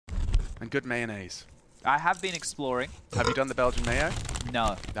And good mayonnaise. I have been exploring. Have you done the Belgian mayo?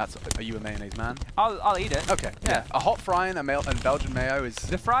 No. Are you a mayonnaise man? I'll eat it. Okay. Yeah. A hot fry and Belgian mayo is.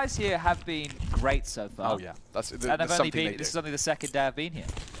 The fries here have been great so far. Oh yeah, that's and I've only been. This is only the second day I've been here.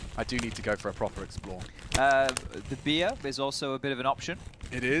 I do need to go for a proper explore. The beer is also a bit of an option.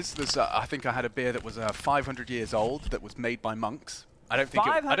 It is. There's. I think I had a beer that was 500 years old that was made by monks. I don't think.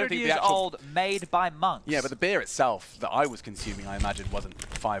 500 years old, made by monks. Yeah, but the beer itself that I was consuming, I imagine, wasn't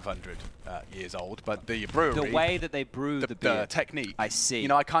 500 years old. But the brewery, the way that they brew the beer, the technique. I see. You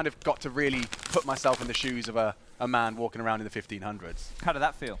know, I kind of got to really put myself in the shoes of a man walking around in the 1500s. How did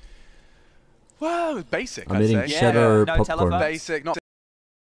that feel? Well, basic. I'm I'd eating say. cheddar no popcorn. telephones? Basic, not.